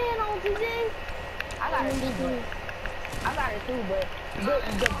new skin on today? I got it too, but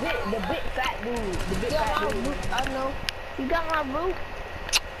the big fat dude, the big fat dude. I know. You got my boot?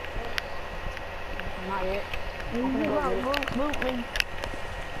 Not yet. You got my boot me.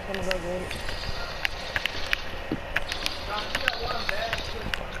 I'm gonna go get it.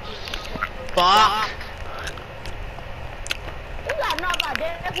 Fuck. You got knocked out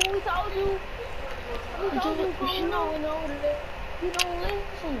there. That's what we told you. We told you, no. You don't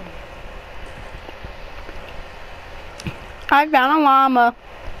listen. I found a llama.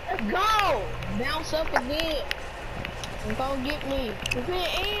 Let's go! Bounce up again. And go get me. It's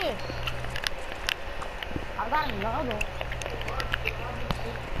in. I got another.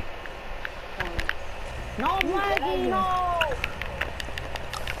 No, Mikey, no!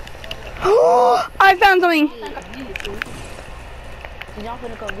 I found something. I'm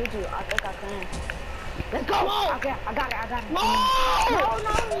finna go get you. I think I can. Let's go! Okay, I got it. No,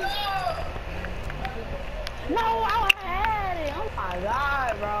 I had it. Oh my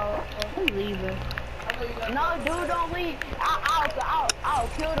god, bro. I'm leaving. No, dude, don't leave. I'll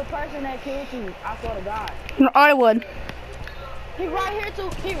kill the person that killed you. I swear to God. I would. He right here too.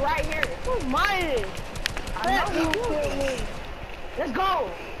 He right here. Who's mine? I know he killed me. Let's go.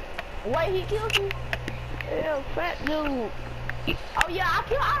 Wait, he killed you? Yeah, fat dude. Oh yeah, I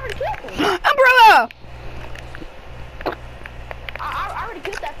already killed him. Umbrella. I already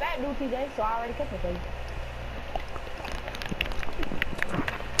killed that fat dude, TJ. So I already killed him.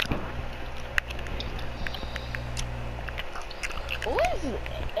 What is it?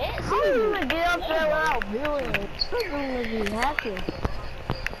 I don't even get up there without building. It's gonna be hacking.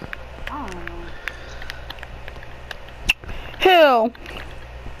 I don't know. Who?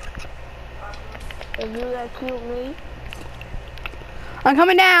 The dude that killed me. I'm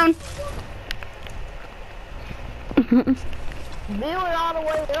coming down. Build it all the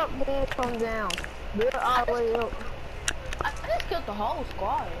way up, then come down. Build it all the way up. I just killed the whole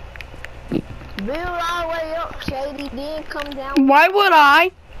squad. Build it all the way up, Shady, then come down. Why would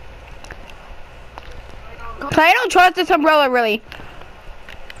I? 'Cause I don't trust this umbrella really.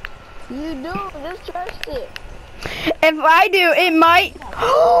 You do, just trust it. If I do, it might.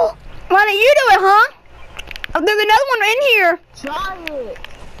 Why don't you do it, huh? Oh, there's another one in here. Try it.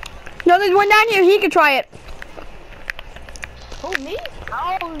 No, there's one down here. He can try it. Who, me?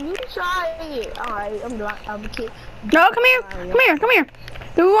 Oh, you try it. Alright, I'm a kid. No, come here. Come here.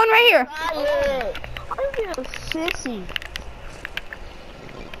 There's one right here. Try it. I'm being a sissy.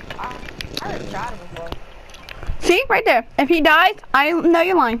 I already tried it before. See, right there. If he dies, I know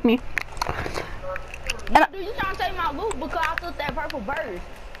you're lying to me. Dude, you trying to take my loot because I took that purple bird.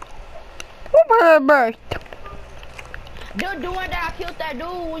 What bird? Dude, the one that I killed that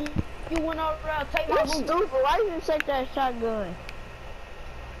dude when you went over there to take my You're loot. stupid. Why you take that shotgun?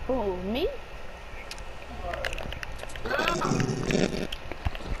 Who, me?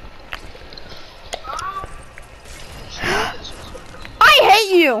 I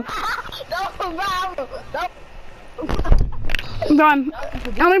hate you. Done.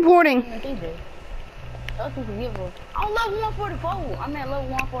 I'm reporting. That's too forgetful. I'm level 144. I mean level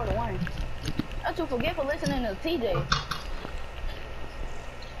 141. That's too forgetful listening to TJ.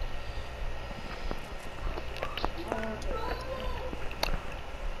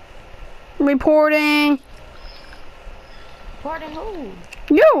 Reporting. Reporting who?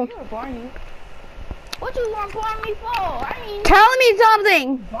 You. You reporting you. What you reporting me for? I ain't Telling me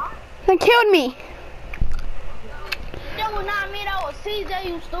something. That killed me. That was not me, that was CJ,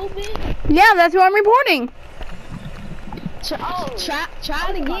 you stupid. Yeah, that's who I'm reporting. Try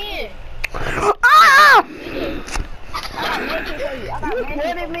it again. Ah! You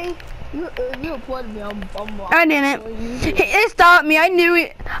reported me? You reported me. I didn't. It stopped me. I knew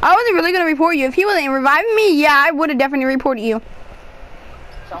it. I wasn't really gonna report you. If he wasn't reviving me, yeah, I would have definitely reported you.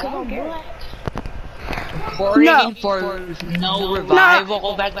 Because I'm black. Reporting for no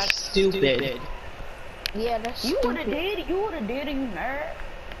revival? That's stupid. Yeah, that's You stupid. would've did it, you nerd.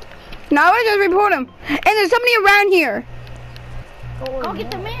 No, I would just report him. And there's somebody around here. Go get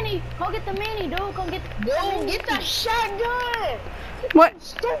the mini, dude. Go get the Dude, get that shotgun. What?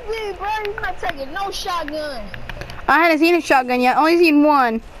 Stupid, bro. You're not taking no shotgun. I hadn't seen a shotgun yet. Only seen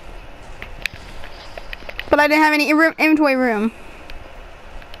one. But I didn't have any inventory room.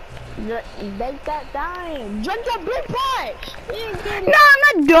 Make that dime. Drink that big pot. No, I'm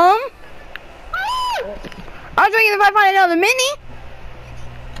not dumb. I was drinking if I find another mini.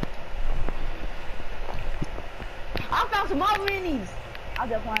 I found some more minis. I'll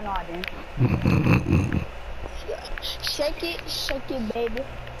just find out then. Shake it, baby.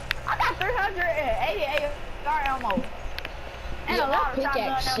 I got 388 star ammo. And Yeah, a lot of that shotgun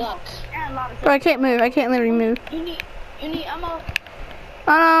pickaxe ammo. sucks. And a lot of Bro, I can't move. I can't literally move. You need ammo?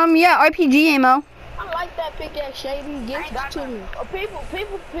 Yeah, RPG ammo. I like that pickaxe, Shady. Give it to me.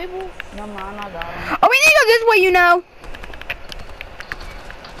 People. No, I'm not that. Oh, we need to go this way, you know.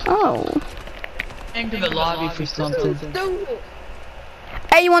 Oh. Into the lobby for something. Stupid.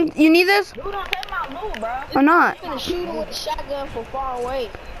 Hey, you need this? Dude, don't take my loot, bro. Or not? I'm gonna shoot him with a shotgun from far away.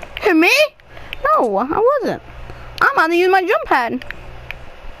 Who, me? No, I wasn't. I'm about to use my jump pad.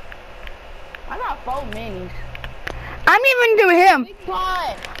 I got 4 minis. I'm giving it to him. Big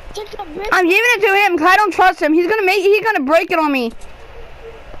pot. Take the big I'm giving it to him because I don't trust him. He's gonna break it on me.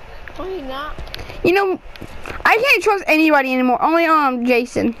 pot. He not. You know, I can't trust anybody anymore. Only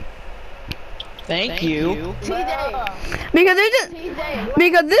Jason. Thank you. TJ. Because there's just TJ.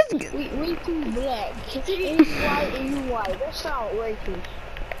 because this. We too black. He's white and you white. That sound racist.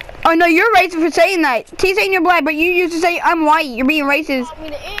 Oh no, you're racist for saying that. T saying you're black, but you used to say I'm white. You're being racist. Called me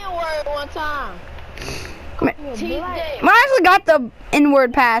the N-word one time. TJ. Well, I actually got the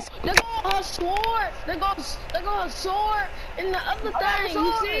N-word pass. There go her sword. There go her sword and the other thing.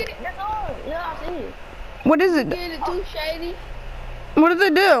 You see it? That's all. Yeah, I see it. What is it? Get it too, Shady. What does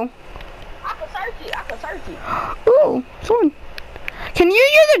it do? I can search it. Ooh, sword. Can you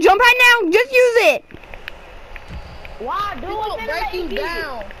use the jump pad now? Just use it. Why, dude? He gonna break you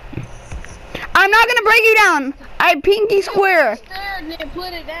down. I'm not gonna break you down. I pinky square. Stair and then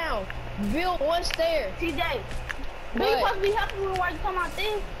put it down. Build one stair. TJ. What? You supposed to be helping me while you talking about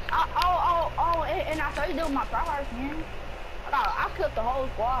this? And I saw you doing my tryhards, man. I killed the whole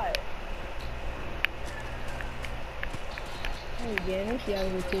squad. Hey, again, let's see how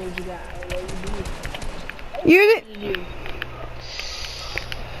many kills you got. What Use it. you do?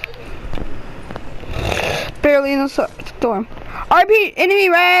 Barely in the storm. RP enemy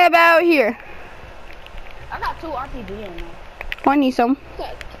right about here. I got 2 RPG in there. Oh, I need some.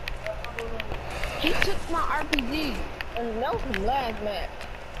 He took my RPG. And that was from last map.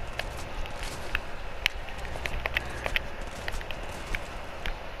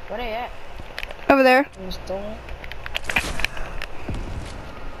 Where they at? Over there. In the storm.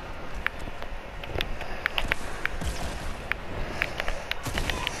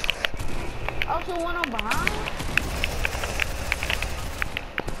 Oh, so one on behind?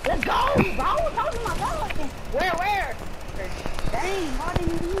 Let's go, bro. Talk to my dog. Where? Dang, how did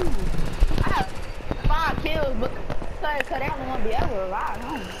you lose? I have 5 kills, but cut they only gonna be able to revive,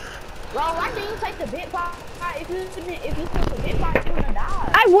 huh? Bro, why didn't you take the bit pot? If you took the bit pot, you would've died.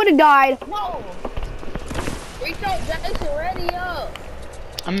 I would have died. No. We told Jason ready up.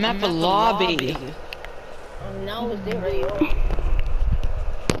 I'm at the lobby. No, it's there ready up.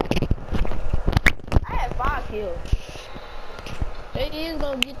 I had 5 kills. They is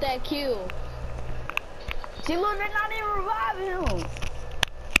gonna get that kill. See, look, they're not even reviving him.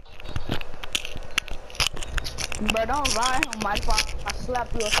 Bro, don't ride him, Mike. I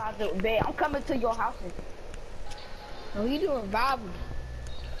slap you aside the bed. I'm coming to your house. No, he doing revival.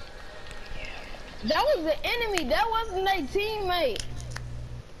 That was the enemy. That wasn't their teammate.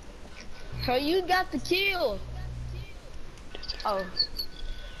 So you got the kill. Oh.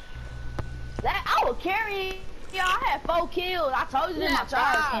 That I was carrying. Y'all, I had 4 kills. I told you in my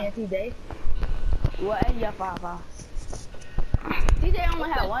charge skin, TJ. What? Yeah, 5. TJ only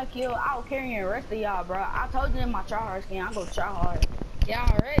had 1 kill. I was carrying the rest of y'all, bro. I told you in my tryhard skin, I go try hard.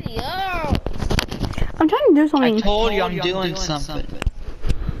 Y'all ready up? I'm trying to do something. I told you I'm doing something.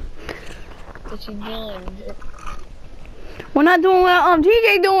 What you doing? We're not doing what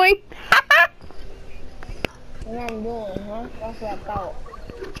TJ doing. What I'm doing, huh? That's what I thought.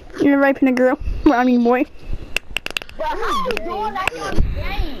 You're raping a girl. I mean, boy. Bro, how you doing that on the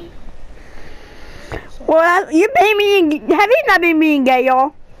game? Well, you're being have you not been being gay,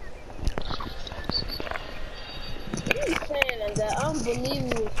 y'all? You saying that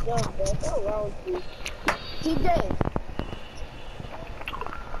unbelievable stuff, bro. What's wrong with you? TJ.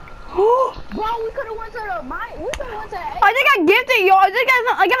 Bro, we could have went to the we could have went to the I think I gifted y'all.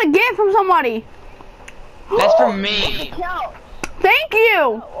 I got a gift from somebody. That's from me. Thank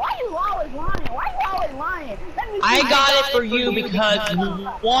you. Why you always lying? Why you always lying? I got it for you because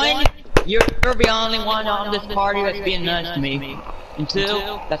 1, you're the only one on this party that's being nice to me. And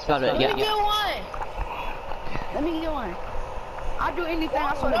 2, that's about it. Let me Yeah. get one. Let me get one. I'll do anything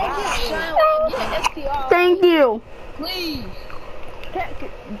I swear to Don't get God. shine. Get STR. Thank you. Please.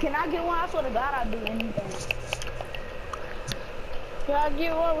 Can I get one? I swear to God, I'll do anything. Can I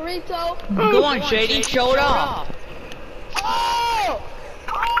get one, Rito? Go on, Shady, show it off. Oh!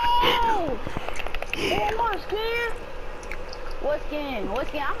 Oh! Oh, my skin! What skin? What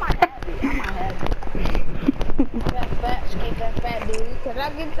skin? I might have it. I might have it. That fat dude. Can I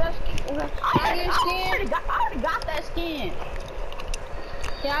get that skin? I already got that skin.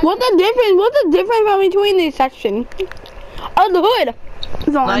 What's the difference between these sections? Oh, the hood.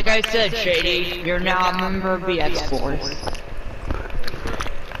 It's on. Like I said, Shady, you're now a member of the X-Force.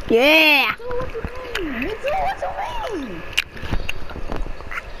 Yeah. Me too, what you mean?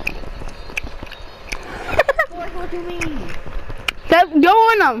 What you mean? Go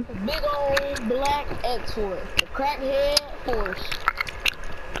on them. Big old black X-Force. The crackhead force.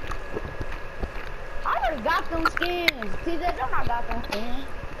 I already got them skins. TJ, don't I got them skins?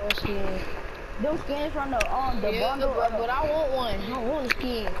 What skin? Them skins from the bundle. But I want one. I want a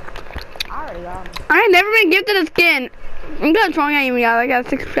skin. I already got them. I ain't never been gifted a skin. I'm gonna try at you, y'all. I got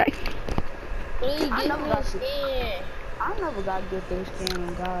 6 packs. Please I get never me got a skin. I never got get this skin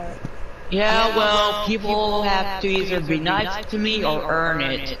on God. Yeah, well, people have to either be nice to me or earn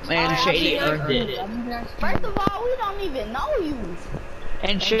it. And Shady earned it. First of all, we don't even know you.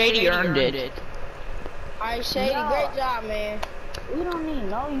 And Shady earned it. Alright, Shady, great job, man. We don't even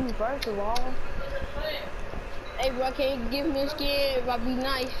know you, first of all. Hey, bro, can you give me a skin if I be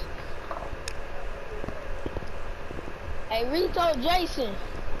nice? Hey, Rito, Jason.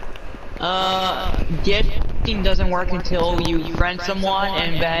 Gifting doesn't work until you friend someone,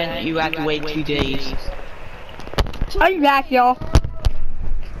 and then you have to wait 2 days. I'll be back, y'all.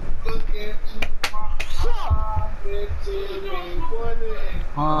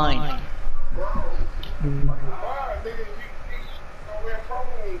 Fine.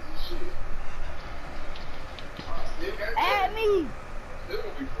 Add me.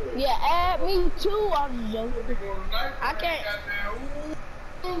 Yeah, add me too. I'm joking. I can't.